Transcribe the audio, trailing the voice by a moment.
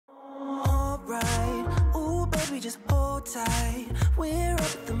just hold tight. We're up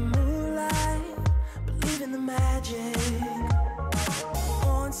at the moonlight, believe in the magic.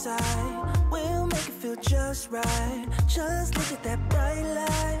 On side, we'll make it feel just right. Just look at that bright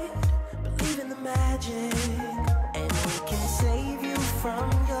light, believe in the magic. And we can save you from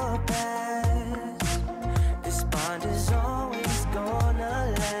your past. This bond is always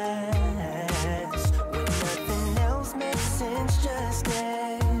gonna last. When nothing else makes sense, just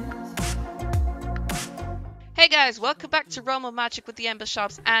dance. Hey guys, welcome back to Realm of Magic with the Ember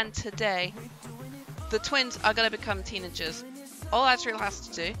Sharps, and today the twins are going to become teenagers. All Azrael has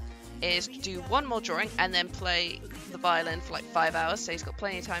to do is do one more drawing and then play the violin for like 5 hours, so he's got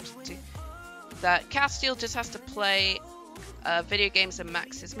plenty of time to do that. Castiel just has to play video games and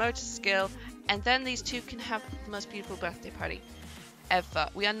max his motor skill, and then these two can have the most beautiful birthday party ever.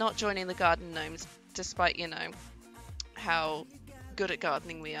 We are not joining the garden gnomes, despite, you know, how good at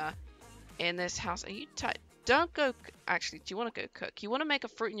gardening we are in this house. Are you tired? Don't go. Actually, do you want to go cook? You want to make a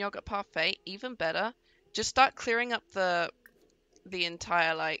fruit and yogurt parfait? Even better. Just start clearing up the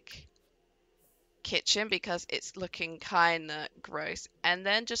entire like kitchen because it's looking kind of gross, and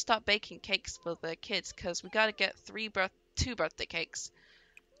then just start baking cakes for the kids because we got to get two birthday cakes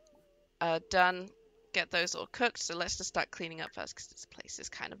done. Get those all cooked. So let's just start cleaning up first because this place is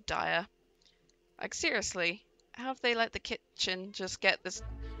kind of dire. Like seriously, how have they let the kitchen just get this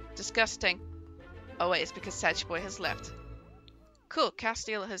disgusting? Oh wait, it's because Sag Boy has left. Cool,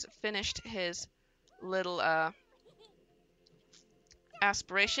 Castiel has finished his little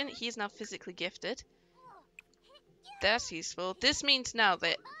aspiration. He's now physically gifted. That's useful. This means now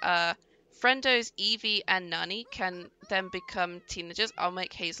that Friendos, Evie, and Nani can then become teenagers. I'll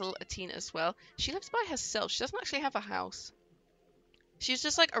make Hazel a teen as well. She lives by herself. She doesn't actually have a house. She's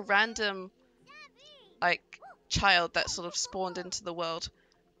just like a random like child that sort of spawned into the world.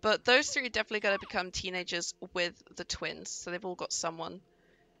 But those three are definitely going to become teenagers with the twins. So they've all got someone.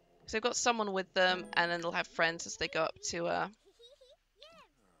 So they've got someone with them, and then they'll have friends as they go up to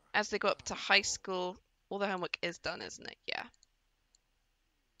high school. All the homework is done, isn't it? Yeah.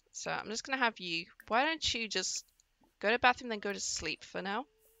 So I'm just going to have you. Why don't you just go to the bathroom, then go to sleep for now?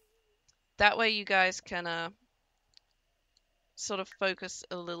 That way you guys can sort of focus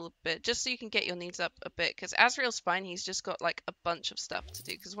a little bit, just so you can get your needs up a bit, because Azrael's fine. He's just got like a bunch of stuff to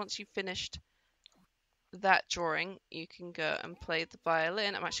do, because once you've finished that drawing you can go and play the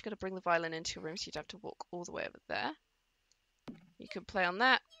violin. I'm actually going to bring the violin into your room so you'd have to walk all the way over there. You can play on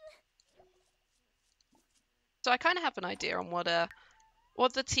that. So I kind of have an idea on what the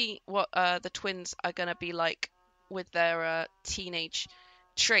twins are going to be like with their teenage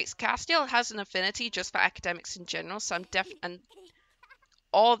traits. Castiel has an affinity just for academics in general, so and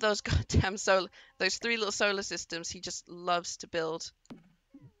all those goddamn those three little solar systems he just loves to build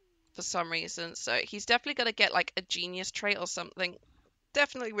for some reason. So he's definitely going to get like a genius trait or something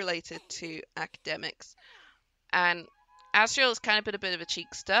definitely related to academics. And Azrael is kind of been a bit of a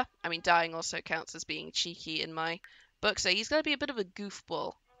cheekster. I mean, dying also counts as being cheeky in my book, so he's going to be a bit of a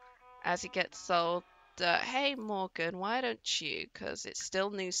goofball as he gets old. Hey Morgan, why don't you, because it's still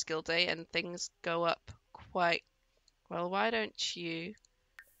new skill day and things go up quite well, why don't you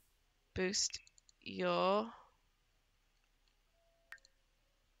boost your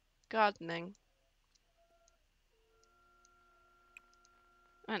gardening?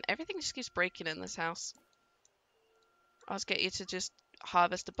 Man, everything just keeps breaking in this house. I'll just get you to just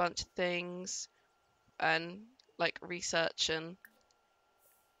harvest a bunch of things and like research and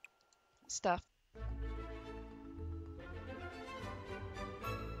stuff.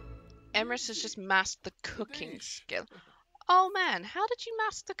 Emrys has just mastered the cooking skill. Oh man, how did you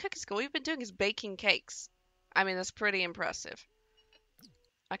master the cooking skill? All you've been doing is baking cakes. I mean, that's pretty impressive.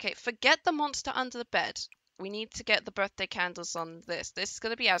 Okay, forget the monster under the bed. We need to get the birthday candles on this. This is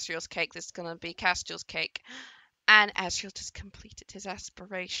going to be Azrael's cake. This is going to be Castiel's cake. And Azrael just completed his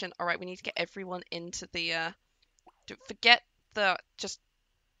aspiration. Alright, we need to get everyone into the... forget the... Just...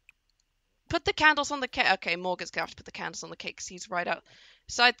 Put the candles on the cake. Okay, Morgan's going to have to put the candles on the cake because he's right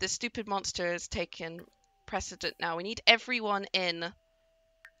outside. This stupid monster has taken precedent now. We need everyone in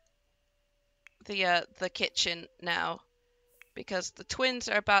the kitchen now because the twins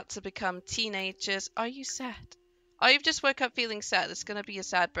are about to become teenagers. Are you sad? Oh, you've just woke up feeling sad. It's going to be a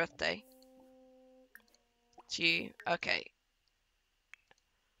sad birthday. Okay.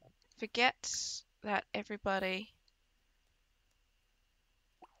 Forget that, everybody.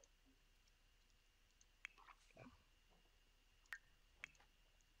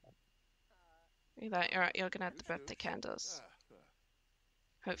 Alright, you're gonna have the birthday candles.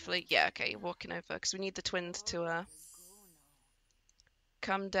 Hopefully, yeah, okay, you're walking over, because we need the twins to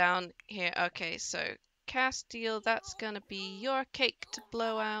come down here. Okay, so Castiel, that's gonna be your cake to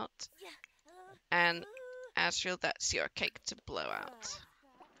blow out. And Azrael, that's your cake to blow out.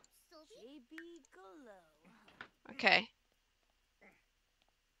 Okay.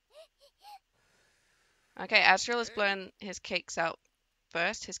 Okay, Azrael is blowing his cakes out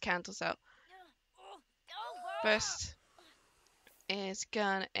first, his candles out first. Is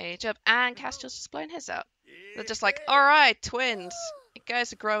gonna age up, and Castiel's just blowing his out. They're just like, alright, twins, you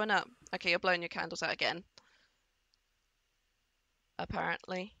guys are growing up. Okay, you're blowing your candles out again.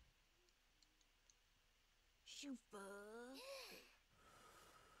 Apparently.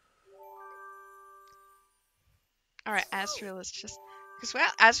 Alright, Azrael is just... Because, well,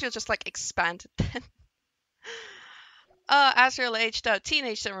 Azrael just, like, expanded then. Azrael aged out.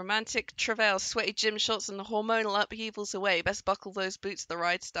 Teenage and romantic travail, sweaty gym shorts, and the hormonal upheavals away. Best buckle those boots, the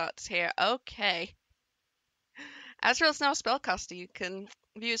ride starts here. Okay. Azrael's now a spellcaster. You can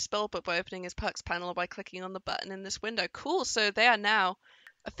view his spellbook by opening his perks panel or by clicking on the button in this window. Cool, so they are now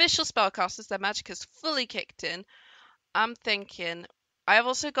official spellcasters. Their magic has fully kicked in. I'm thinking... I've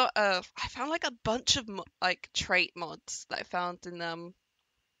also got I found like a bunch of like trait mods that I found in on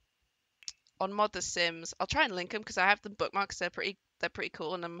Mod The Sims. I'll try and link them because I have them bookmarked. They're pretty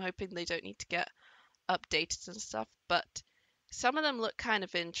cool, and I'm hoping they don't need to get updated and stuff. But some of them look kind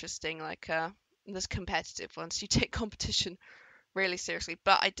of interesting. Like there's competitive ones. You take competition really seriously.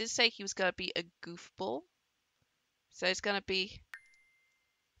 But I did say he was gonna be a goofball, so he's gonna be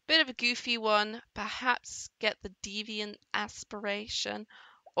bit of a goofy one, perhaps get the deviant aspiration,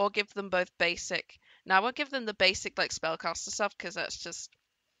 or give them both basic. Now, I won't give them the basic like spellcaster stuff because that's just,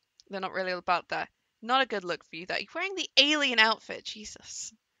 they're not really about that. Not a good look for you that you're wearing the alien outfit.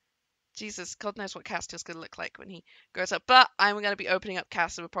 Jesus, God knows what Castiel's gonna look like when he grows up. But I'm gonna be opening up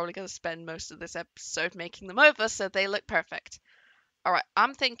Cast, and we're probably gonna spend most of this episode making them over so they look perfect. All right,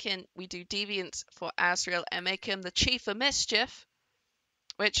 I'm thinking we do deviants for Azrael and make him the chief of mischief,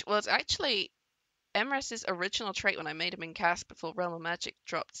 which was actually Emrys's original trait when I made him in Cast before Realm of Magic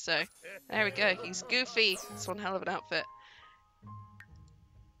dropped. So there we go. He's goofy. It's one hell of an outfit.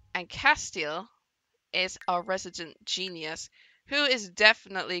 And Castiel is our resident genius, who is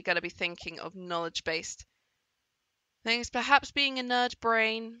definitely going to be thinking of knowledge-based things. Perhaps being a nerd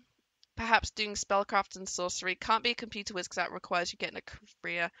brain. Perhaps doing spellcraft and sorcery. Can't be a computer whiz because that requires you getting a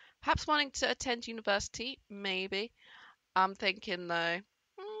career. Perhaps wanting to attend university. Maybe. I'm thinking though,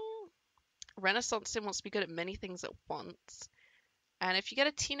 Renaissance Sim wants to be good at many things at once. And if you get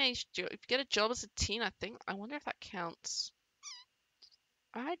a job as a teen, I wonder if that counts.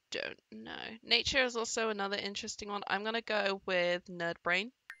 I don't know. Nature is also another interesting one. I'm going to go with Nerd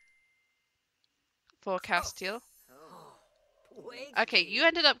Brain for Castiel. Okay, you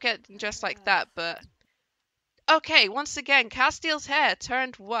ended up getting dressed like that, but... Okay, once again, Castiel's hair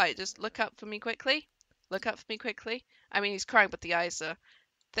turned white. Just look up for me quickly. Look up for me quickly. I mean, he's crying, but the eyes are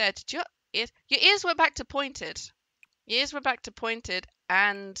there. Did your ears went back to pointed. Your ears went back to pointed,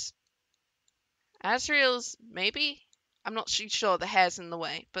 and Azrael's maybe? I'm not sure. The hair's in the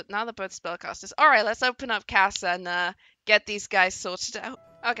way, but now they're both spellcasters. Alright, let's open up Cast and get these guys sorted out.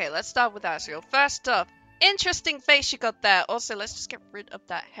 Okay, let's start with Azrael. First up, interesting face you got there. Also, let's just get rid of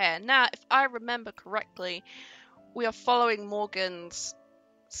that hair. Now, if I remember correctly, we are following Morgan's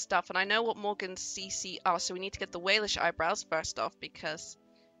stuff, and I know what Morgan's CC are, so we need to get the whalish eyebrows first off, because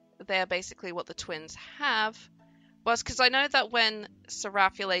they're basically what the twins have. Well, because I know that when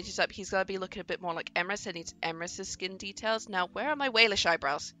Seraphiel ages up, he's going to be looking a bit more like Emrys, and needs Emrys's skin details. Now, where are my whalish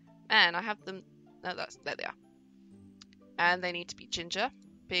eyebrows? Man, I have them... No, there they are. And they need to be ginger,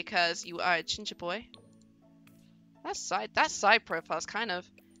 because you are a ginger boy. That side profile's kind of...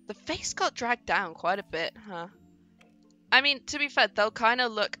 The face got dragged down quite a bit, huh? I mean, to be fair, they'll kind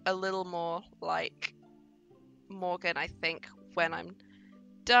of look a little more like Morgan, I think, when I'm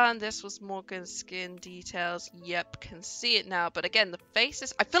done. This was Morgan's skin details. Yep, can see it now. But again, the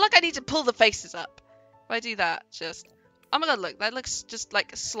faces... I feel like I need to pull the faces up. If I do that, just... Oh my god, look, that looks just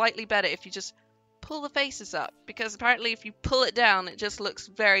like slightly better if you just pull the faces up. Because apparently if you pull it down, it just looks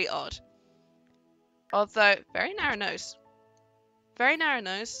very odd. Although, very narrow nose. Very narrow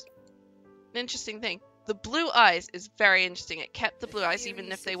nose. An interesting thing. The blue eyes is very interesting. It kept the blue eyes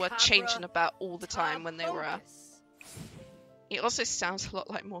even if they were changing about all the time when they were... It also sounds a lot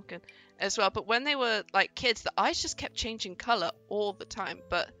like Morgan as well. But when they were like kids, the eyes just kept changing colour all the time.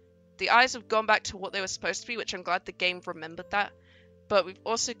 But the eyes have gone back to what they were supposed to be, which I'm glad the game remembered that. But we've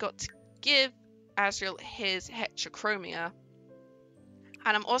also got to give Azrael his heterochromia.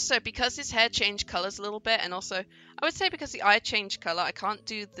 And I'm also, because his hair changed colours a little bit, and also, I would say because the eye changed colour, I can't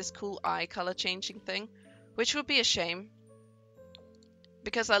do this cool eye colour changing thing, which would be a shame.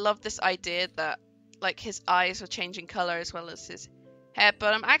 Because I love this idea that like his eyes were changing color as well as his hair,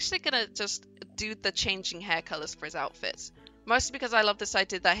 but I'm actually gonna just do the changing hair colors for his outfits. Mostly because I love this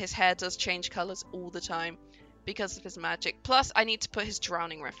idea that his hair does change colors all the time because of his magic. Plus, I need to put his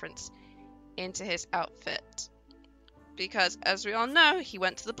drowning reference into his outfit. Because, as we all know, he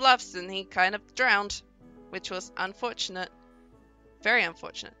went to the bluffs and he kind of drowned, which was unfortunate. Very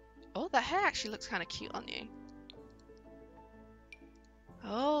unfortunate. Oh, the hair actually looks kind of cute on you.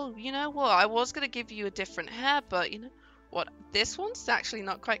 Oh, you know what? I was going to give you a different hair, but you know what? This one's actually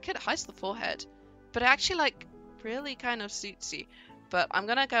not quite good. It hides the forehead. But it actually, like, really kind of suits you. But I'm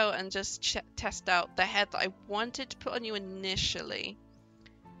going to go and just test out the hair that I wanted to put on you initially.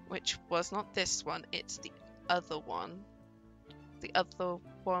 Which was not this one. It's the other one. The other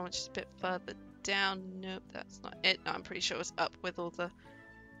one, which is a bit further down. Nope, that's not it. No, I'm pretty sure it was up with all the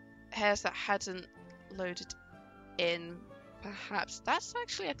hairs that hadn't loaded in. Perhaps that's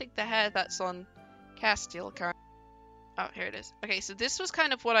actually, I think, the hair that's on Castiel currently. Oh, here it is. Okay, so this was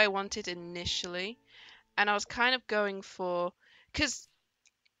kind of what I wanted initially, and I was kind of going for, because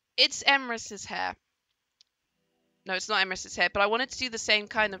it's Emrys's hair. No, it's not Emrys's hair, but I wanted to do the same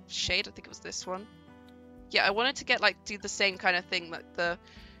kind of shade. I think it was this one. Yeah, I wanted to get, like, do the same kind of thing, like the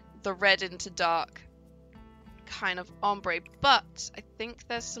red into dark kind of ombre, but I think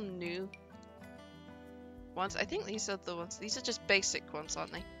there's some new ones. I think these are the ones. These are just basic ones,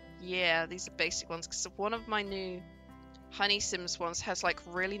 aren't they? Yeah, these are basic ones, because one of my new Honey Sims ones has, like,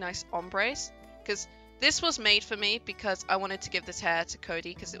 really nice ombres, because this was made for me because I wanted to give this hair to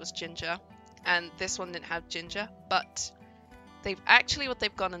Cody because it was ginger, and this one didn't have ginger. But they've actually, what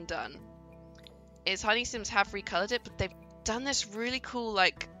they've gone and done is Honey Sims have recolored it, but they've done this really cool,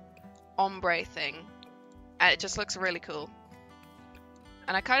 like, ombre thing, and it just looks really cool.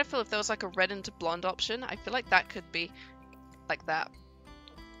 And I kind of feel if there was like a red into blonde option, I feel like that could be like that.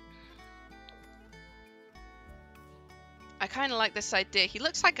 I kind of like this idea. He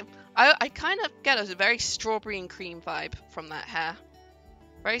looks like I kind of get a very strawberry and cream vibe from that hair.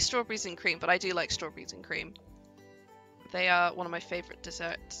 Very strawberries and cream, but I do like strawberries and cream. They are one of my favorite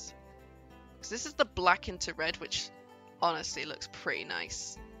desserts. So this is the black into red, which honestly looks pretty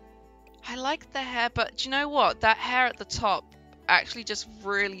nice. I like the hair, but do you know what? That hair at the top actually just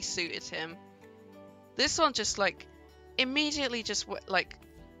really suited him. This one just like immediately just like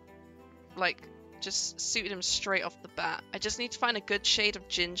just suited him straight off the bat. I just need to find a good shade of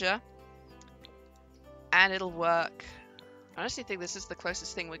ginger and it'll work. I honestly think this is the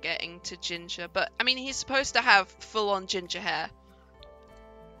closest thing we're getting to ginger, but I mean, he's supposed to have full-on ginger hair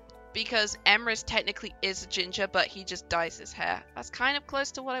because Emrys technically is a ginger, but he just dyes his hair. That's kind of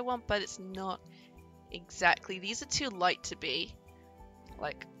close to what I want, but it's not exactly. These are too light to be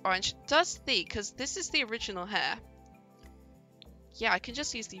like orange. Does the, because this is the original hair. Yeah, I can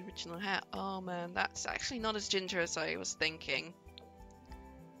just use the original hair. Oh man, that's actually not as ginger as I was thinking.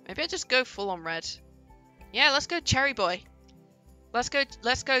 Maybe I just go full on red. Yeah, let's go cherry boy. Let's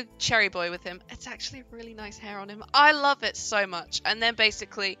go cherry boy with him. It's actually really nice hair on him. I love it so much. And then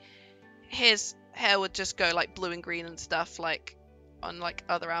basically his hair would just go like blue and green and stuff, like on like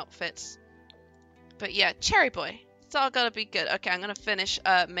other outfits. But yeah, cherry boy. It's all gotta be good. Okay, I'm gonna finish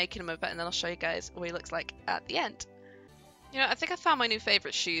making him a bit and then I'll show you guys what he looks like at the end. You know, I think I found my new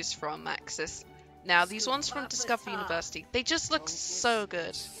favorite shoes from Maxis. Now, these ones from Discover University, they just look so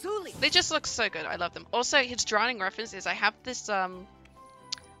good. They just look so good. I love them. Also, his drowning reference is I have this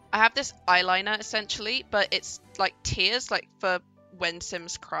eyeliner essentially, but it's like tears, like for when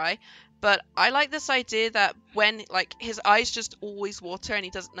Sims cry. But I like this idea that when like his eyes just always water and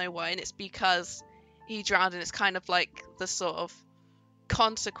he doesn't know why, and it's because he drowned, and it's kind of like the sort of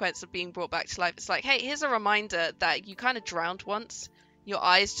consequence of being brought back to life. It's like, hey, here's a reminder that you kind of drowned once. Your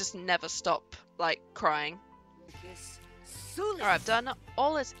eyes just never stop like crying. Alright, I've done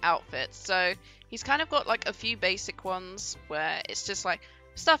all his outfits. So he's kind of got like a few basic ones where it's just like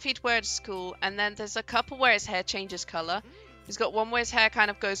stuff he'd wear to school, and then there's a couple where his hair changes color. He's got one where his hair kind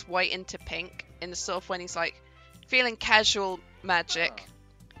of goes white into pink in the sort of when he's like feeling casual magic,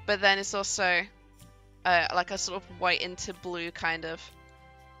 but then it's also like a sort of white into blue kind of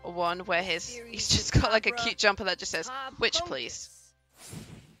one where he's just got like a cute jumper that just says "Witch, please."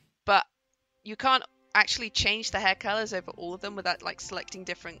 But you can't actually change the hair colors over all of them without like selecting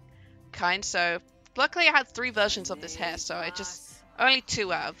different kinds. So luckily I had 3 versions of this hair, so I just only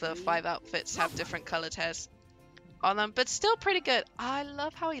 2 out of the 5 outfits have different colored hairs on them, but still pretty good. I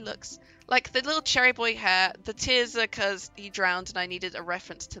love how he looks. Like the little cherry boy hair, the tears are because he drowned and I needed a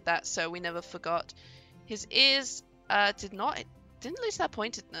reference to that, so we never forgot. His ears didn't lose that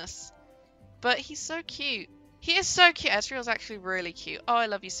pointedness, but he's so cute. He is so cute. Azrael's actually really cute. Oh, I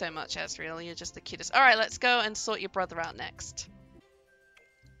love you so much, Azrael. You're just the cutest. Alright, let's go and sort your brother out next.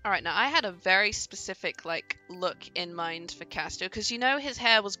 Alright, now I had a very specific, like, look in mind for Castiel, because you know his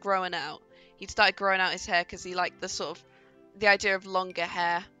hair was growing out. He'd started growing out his hair because he liked the sort of, the idea of longer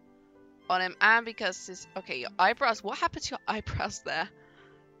hair on him, and because his, okay, your eyebrows, what happened to your eyebrows there?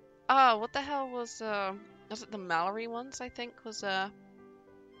 Oh, what the hell was it the Mallory ones, I think, was, what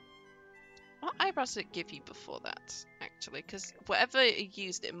eyebrows did it give you before that, actually? Because whatever it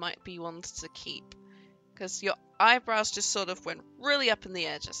used, it might be ones to keep. Because your eyebrows just sort of went really up in the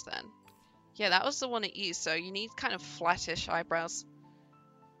air just then. Yeah, that was the one it used, so you need kind of flattish eyebrows.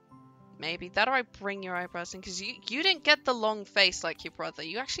 Maybe. That or I bring your eyebrows in, because you didn't get the long face like your brother.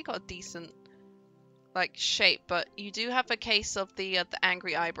 You actually got a decent, like, shape, but you do have a case of the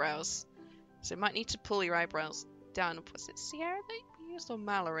angry eyebrows. So you might need to pull your eyebrows down. Was it Sierra that you used or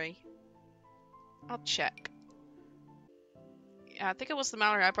Mallory? I'll check. Yeah, I think it was the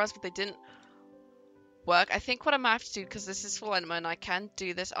Mallory eyebrows, but they didn't work. I think what I might have to do, because this is full anime and I can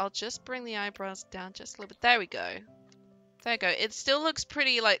do this, I'll just bring the eyebrows down just a little bit. There we go. There we go. It still looks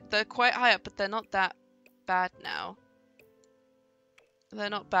pretty, like, they're quite high up, but they're not that bad now. They're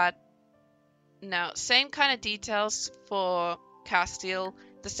not bad now. Same kind of details for Castiel.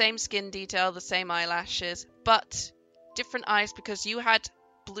 The same skin detail, the same eyelashes, but different eyes because you had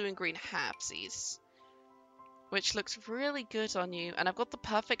blue and green halvesies, which looks really good on you. And I've got the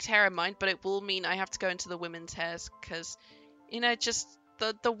perfect hair in mind, but it will mean I have to go into the women's hairs because, you know, just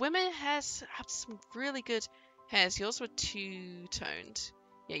the women hairs have some really good hairs. Yours were two-toned.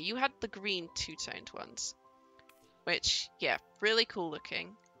 Yeah, you had the green two-toned ones, which, yeah, really cool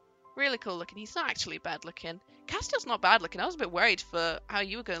looking. Really cool looking. He's not actually bad looking. Castiel's not bad looking. I was a bit worried for how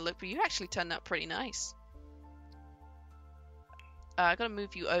you were going to look, but you actually turned out pretty nice. I gotta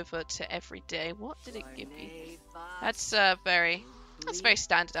move you over to everyday. What did it give you? That's very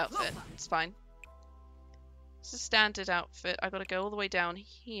standard outfit. It's fine. It's a standard outfit. I gotta go all the way down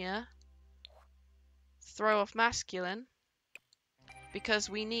here. Throw off masculine. Because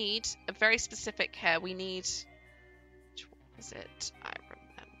we need a very specific hair. We need... Which one is it? I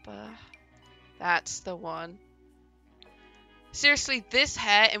remember. That's the one. Seriously, this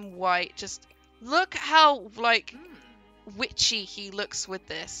hair in white, just look how, like, witchy he looks with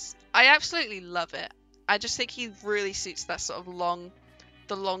this. I absolutely love it. I just think he really suits that sort of long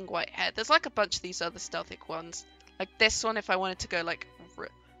white hair. There's like a bunch of these other stealthic ones. Like this one, if I wanted to go like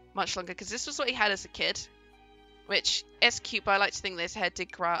much longer, because this was what he had as a kid. Which is cute, but I like to think that his hair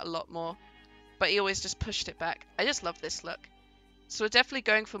did grow out a lot more. But he always just pushed it back. I just love this look. So we're definitely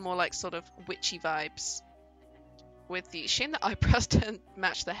going for more like sort of witchy vibes. With the shame that eyebrows don't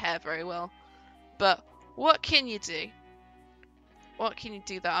match the hair very well. But what can you do? What can you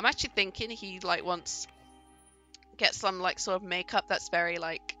do there? I'm actually thinking he like wants get some like sort of makeup that's very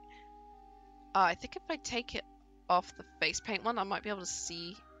like I think if I take it off the face paint one, I might be able to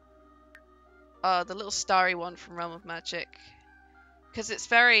see the little starry one from Realm of Magic, because it's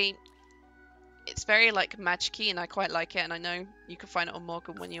very like magic-y and I quite like it, and I know you can find it on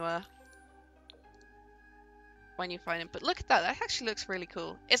Morgan when you find it. But look at that, that actually looks really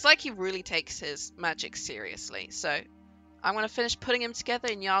cool. It's like he really takes his magic seriously. So I'm going to finish putting him together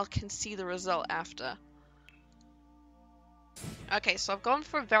and y'all can see the result after. Okay, so I've gone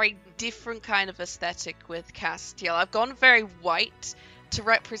for a very different kind of aesthetic with Castiel. I've gone very white to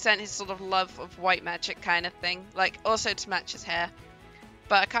represent his sort of love of white magic kind of thing. Like, also to match his hair.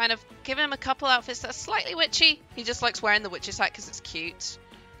 But I kind of given him a couple outfits that are slightly witchy. He just likes wearing the witch's hat because it's cute.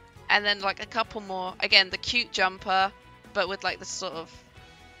 And then like a couple more, again, the cute jumper, but with like the sort of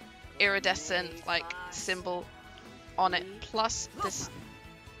iridescent like symbol on it, plus this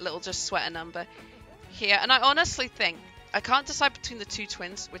little just sweater number here. And I honestly think I can't decide between the two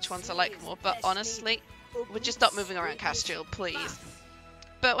twins which ones I like more, but honestly, would you stop moving around Castiel, please?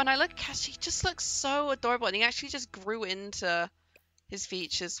 But when I look at Castiel, he just looks so adorable, and he actually just grew into his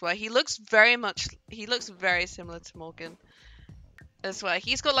features where he looks very similar to Morgan as well.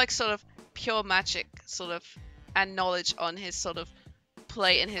 He's got like sort of pure magic sort of and knowledge on his sort of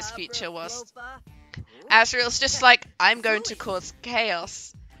plate in his feature, whilst Azrael's just like, I'm going to cause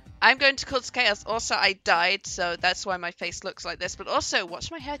chaos. I'm going to cause chaos. Also, I died, so that's why my face looks like this. But also, watch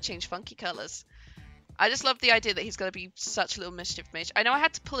my hair change funky colours. I just love the idea that he's going to be such a little mischief mage. I know I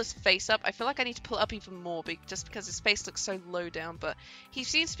had to pull his face up. I feel like I need to pull it up even more just because his face looks so low down. But he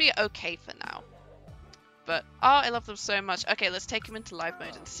seems to be okay for now. But, oh, I love them so much. Okay, let's take him into live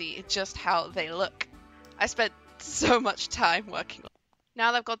mode and see just how they look. I spent so much time working on them.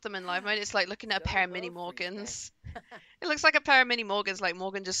 Now that I've got them in live mode, it's like looking at a pair of mini Morgans. It looks like a pair of mini Morgans, like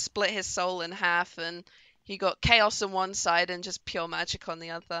Morgan just split his soul in half and You got chaos on one side and just pure magic on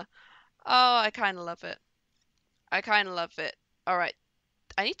the other. Oh, I kind of love it. I kind of love it. All right.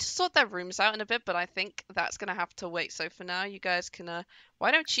 I need to sort their rooms out in a bit, but I think that's going to have to wait. So for now, you guys can,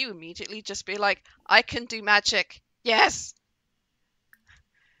 why don't you immediately just be like, I can do magic. Yes.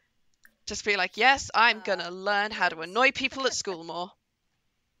 Just be like, yes, I'm going to learn how to annoy people at school more.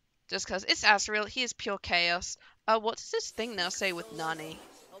 Just because it's Azrael. He is pure chaos. What does this thing now say with Nani?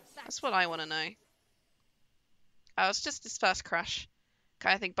 That's what I want to know. Oh, it's just his first crush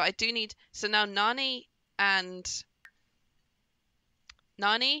kind of thing. But I do need... So now Nani and...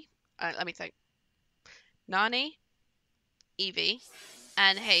 Nani? Let me think. Nani, Evie,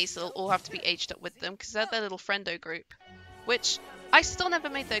 and Hazel all have to be aged up with them because they're their little friendo group. Which, I still never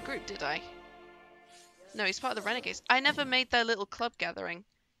made their group, did I? No, he's part of the Renegades. I never made their little club gathering.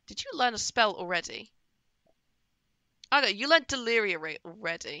 Did you learn a spell already? Okay, you learned Deliria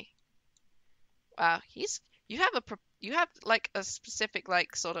already. Wow, you have like a specific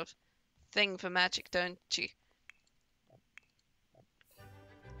like sort of thing for magic, don't you?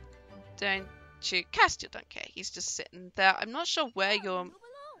 Don't you? Castiel don't care. He's just sitting there. I'm not sure where's your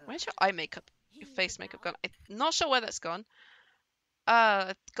eye makeup, your face makeup gone. I'm not sure where that's gone.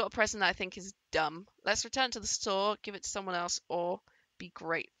 I've got a present that I think is dumb. Let's return it to the store, give it to someone else, or be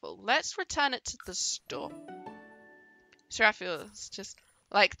grateful. Let's return it to the store. Seraphiel's just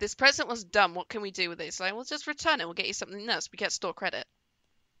like, this present was dumb. What can we do with it? It's like, we'll just return it. We'll get you something else. We get store credit,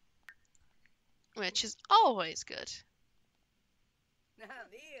 which is always good.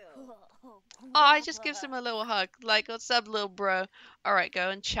 Oh, he just gives him a little hug. Like, what's up, little bro? Alright, go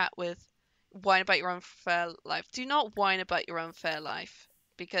and chat with... Whine about your unfair life. Do not whine about your unfair life.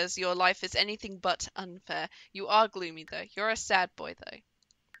 Because your life is anything but unfair. You are gloomy, though. You're a sad boy, though.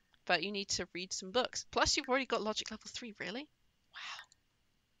 But you need to read some books. Plus, you've already got logic level 3, really?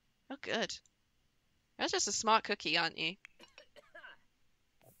 Wow. Oh, good. You're just a smart cookie, aren't you?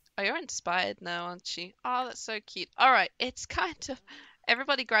 Oh, you're inspired now, aren't you? Oh, that's so cute. Alright, it's kind of...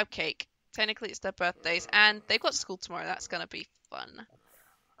 Everybody grab cake. Technically, it's their birthdays, and they've got school tomorrow. That's gonna be fun.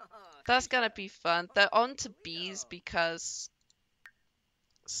 That's gonna be fun. They're on to B's because...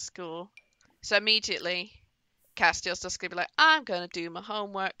 school. So immediately, Castiel's just gonna be like, I'm gonna do my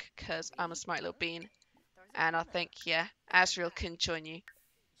homework, because I'm a smart little bean. And I think, yeah, Azrael can join you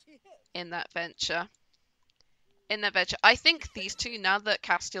in that venture. I think these two, now that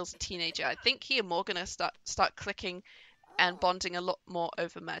Castiel's a teenager, I think he and Morgan are start clicking and bonding a lot more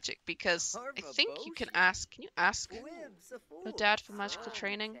over magic, because I think you can ask your dad for magical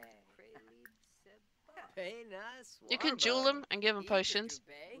training? You can duel them and give them potions,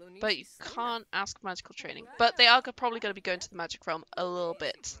 but you can't ask magical training. But they are probably going to be going to the magic realm a little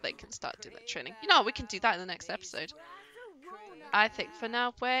bit, so they can start doing that training. You know, we can do that in the next episode. I think for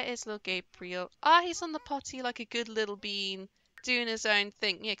now, where is little Gabriel? Ah, he's on the potty like a good little bean, doing his own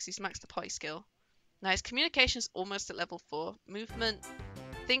thing. Yeah, because he's maxed the potty skill. Now, his communication is almost at level 4. Movement,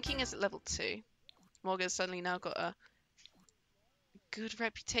 thinking is at level 2. Morgan's suddenly now got a good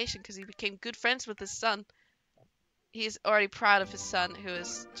reputation because he became good friends with his son. He's already proud of his son, who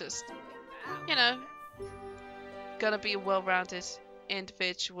is just, you know, gonna be a well-rounded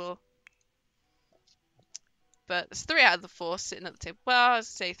individual. But it's 3 out of the 4 sitting at the table. Well, I would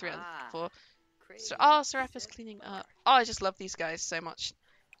say 3 out of the 4. So, oh, Seraphi's cleaning up. Oh, I just love these guys so much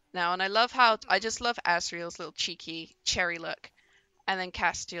now. And I just love Azrael's little cheeky cherry look. And then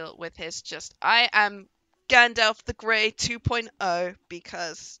Castiel with his just, I am Gandalf the Grey 2.0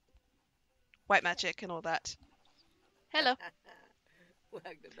 because white magic and all that. Hello.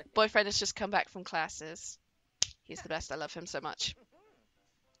 Boyfriend has just come back from classes. He's the best. I love him so much.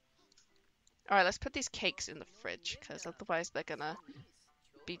 Alright, let's put these cakes in the fridge, because otherwise they're gonna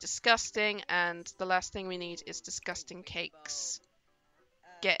be disgusting, and the last thing we need is disgusting cakes.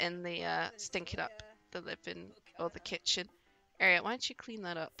 Get in the, stink it up, the living, or the kitchen area. Why don't you clean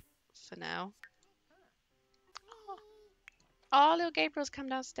that up for now? Oh, little Gabriel's come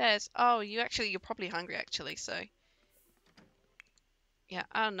downstairs. Oh, you're probably hungry, actually, so... Yeah,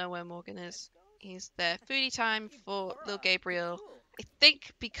 I don't know where Morgan is. He's there. Foodie time for little Gabriel. I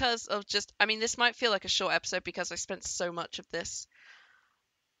think because of just... I mean, this might feel like a short episode because I spent so much of this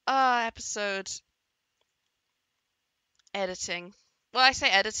episode editing. Well, I say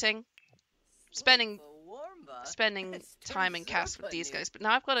editing. Spending time in cast with these guys. But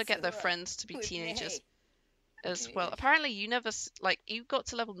now I've got to get their friends to be teenagers as well. Apparently, you never... Like, you got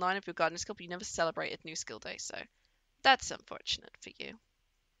to level 9 of your gardening skill, but you never celebrated New Skill Day, so... That's unfortunate for you.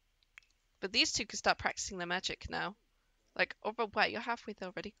 But these two can start practicing their magic now. Like, oh, but wait, you're halfway there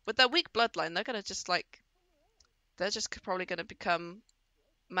already. With their weak bloodline, they're gonna just, like... They're just probably gonna become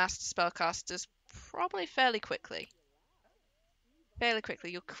master spellcasters probably fairly quickly. Fairly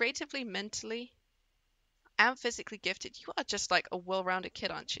quickly. You're creatively, mentally, and physically gifted. You are just like a well-rounded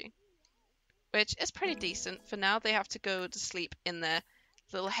kid, aren't you? Which is pretty decent. For now, they have to go to sleep in their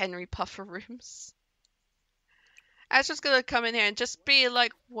little Henry Puffer rooms. I was just gonna come in here and just be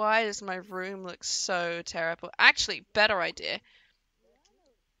like, why does my room look so terrible? Actually, better idea.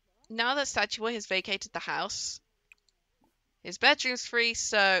 Now that Statue Boy has vacated the house, his bedroom's free,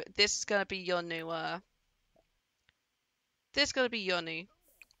 so this is gonna be your new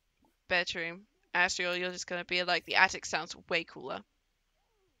bedroom. Azrael, you're just gonna be like, the attic sounds way cooler.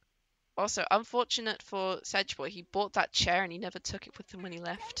 Also, unfortunate for Sedge Boy, he bought that chair and he never took it with him when he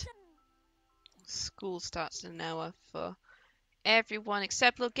left. School starts in an hour for everyone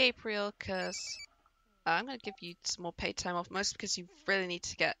except little Gabriel, because I'm going to give you some more paid time off, mostly because you really need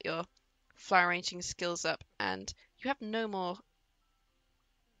to get your flower arranging skills up, and you have no more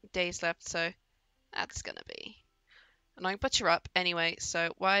days left, so that's going to be annoying. But you're up anyway, so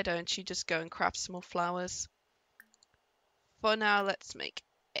why don't you just go and craft some more flowers? For now, let's make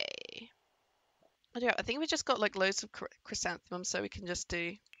a... I think we just got like loads of chrysanthemums, so we can just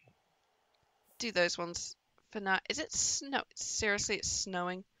do those ones for now. Is it snow? Seriously, it's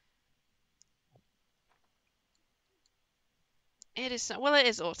snowing. It is. Well, it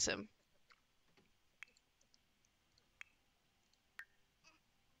is autumn.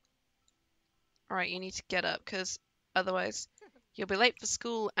 All right, you need to get up because otherwise you'll be late for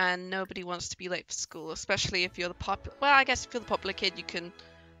school, and nobody wants to be late for school, especially if you're the popular. Well, I guess if you're the popular kid, you can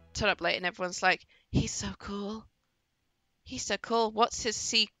turn up late, and everyone's like, "He's so cool. He's so cool. What's his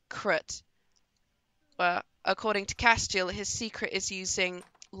secret?" Well, according to Castiel, his secret is using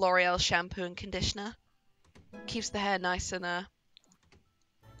L'Oreal shampoo and conditioner. Keeps the hair nice and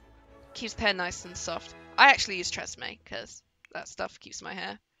soft. I actually use Tresemme because that stuff keeps my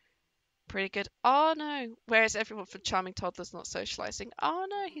hair pretty good. Oh no! Whereas everyone from Charming Toddler's not socializing. Oh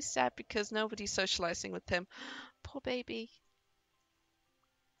no, he's sad because nobody's socializing with him. Poor baby.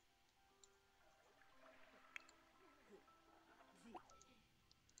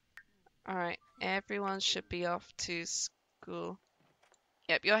 Alright, everyone should be off to school.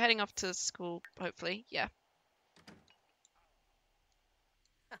 Yep, you're heading off to school, hopefully. Yeah.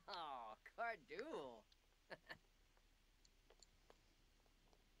 Oh, Cardool.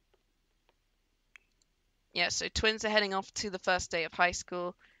 Yeah, so twins are heading off to the first day of high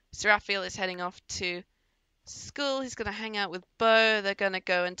school. Seraphiel is heading off to school. He's going to hang out with Bo. They're going to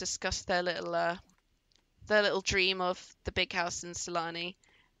go and discuss their little dream of the big house in Solani.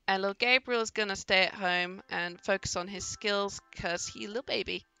 And little Gabriel's going to stay at home and focus on his skills because he's a little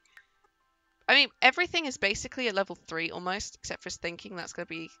baby. I mean, everything is basically at level 3 almost, except for his thinking. That's going to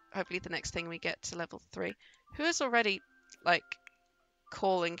be hopefully the next thing we get to level 3. Who is already, like,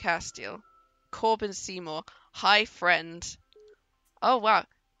 calling Castiel? Corbin Seymour. Hi, friend. Oh, wow.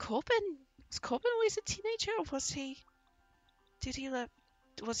 Was Corbin always a teenager, or was he...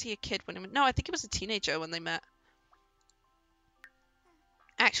 Was he a kid when he... No, I think he was a teenager when they met.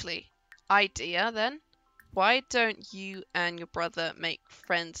 Actually, idea then. Why don't you and your brother make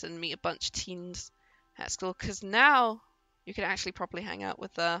friends and meet a bunch of teens at school? Because now you can actually properly hang out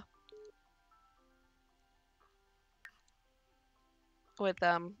with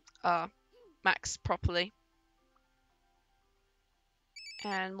Max properly.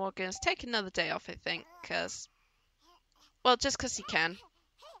 And Morgan's taking another day off, I think, because... Well, just because he can.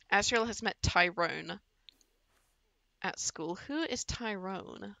 Azrael has met Tyrone at school. Who is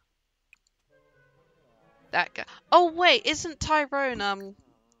Tyrone? That guy. Oh, wait, isn't Tyrone,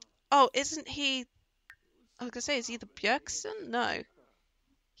 Oh, isn't he... I was gonna say, is he the Bjergsen? No.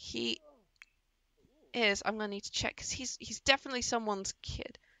 He is. I'm gonna need to check, because he's definitely someone's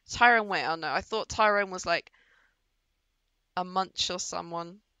kid. Tyrone, wait, oh no, I thought Tyrone was like a Munch or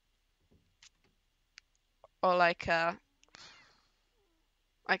someone. Or like a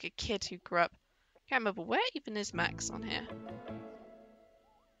kid who grew up. Can't remember, where even is Max on here?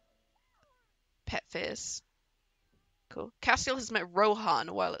 Pet fears. Cool. Castiel has met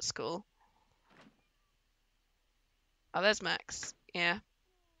Rohan while at school. Oh, there's Max. Yeah.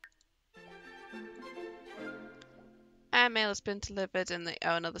 And mail has been delivered, and they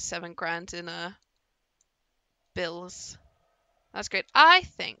owe another $7,000 in bills. That's great. I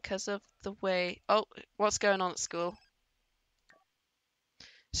think because of the way... Oh, what's going on at school?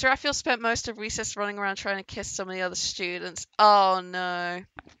 Seraphiel spent most of recess running around trying to kiss some of the other students. Oh no.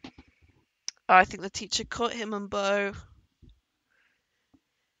 Oh, I think the teacher caught him and Bo.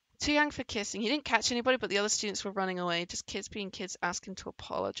 Too young for kissing. He didn't catch anybody, but the other students were running away. Just kids being kids, asking to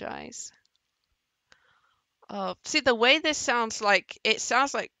apologize. Oh, see, the way this sounds like... It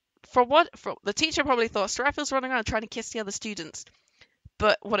sounds like the teacher probably thought Seraphiel's running around trying to kiss the other students.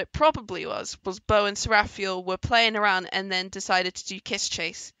 But what it probably was Bo and Seraphiel were playing around and then decided to do kiss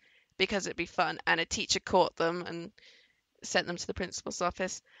chase because it'd be fun, and a teacher caught them and sent them to the principal's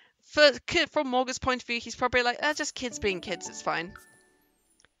office. From Morgan's point of view, he's probably like, just kids being kids, it's fine.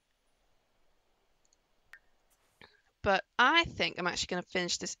 But I think I'm actually going to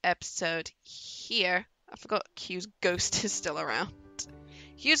finish this episode here. I forgot Q's ghost is still around.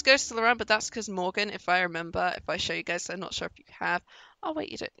 Q's ghost is still around, but that's because Morgan, if I remember, if I show you guys, I'm not sure if you have. Oh,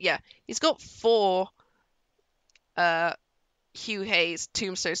 wait, you don't. Yeah, he's got 4 Hugh Hayes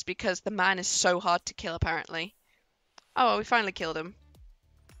tombstones because the man is so hard to kill, apparently. Oh, well, we finally killed him.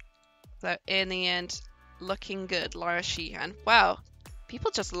 So, in the end, looking good, Lara Sheehan. Wow, people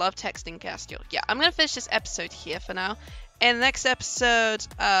just love texting Castiel. Yeah, I'm going to finish this episode here for now. In the next episode,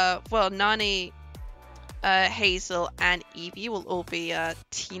 Nani, Hazel, and Evie will all be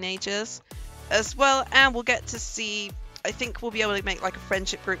teenagers as well. And we'll get to see, I think we'll be able to make like a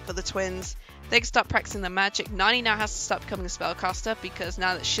friendship group for the twins. They can start practicing their magic. Nani now has to start becoming a spellcaster because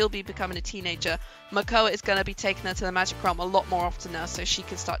now that she'll be becoming a teenager, Makoa is going to be taking her to the magic realm a lot more often now, so she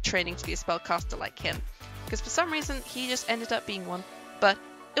can start training to be a spellcaster like him. Because for some reason, he just ended up being one. But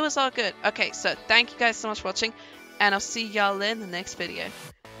it was all good. Okay, so thank you guys so much for watching, and I'll see y'all in the next video.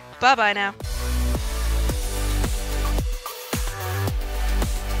 Bye-bye now.